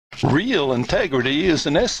Real Integrity is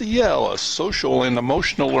an SEL, a social and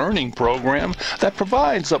emotional learning program that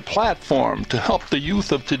provides a platform to help the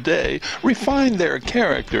youth of today refine their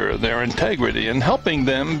character, their integrity, and helping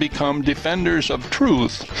them become defenders of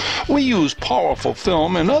truth. We use powerful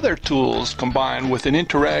film and other tools combined with an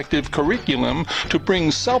interactive curriculum to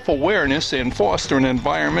bring self-awareness and foster an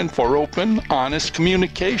environment for open, honest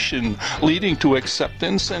communication, leading to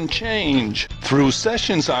acceptance and change. Through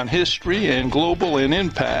sessions on history and global and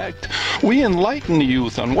impact, we enlighten the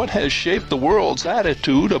youth on what has shaped the world's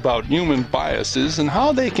attitude about human biases and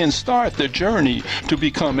how they can start the journey to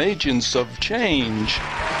become agents of change.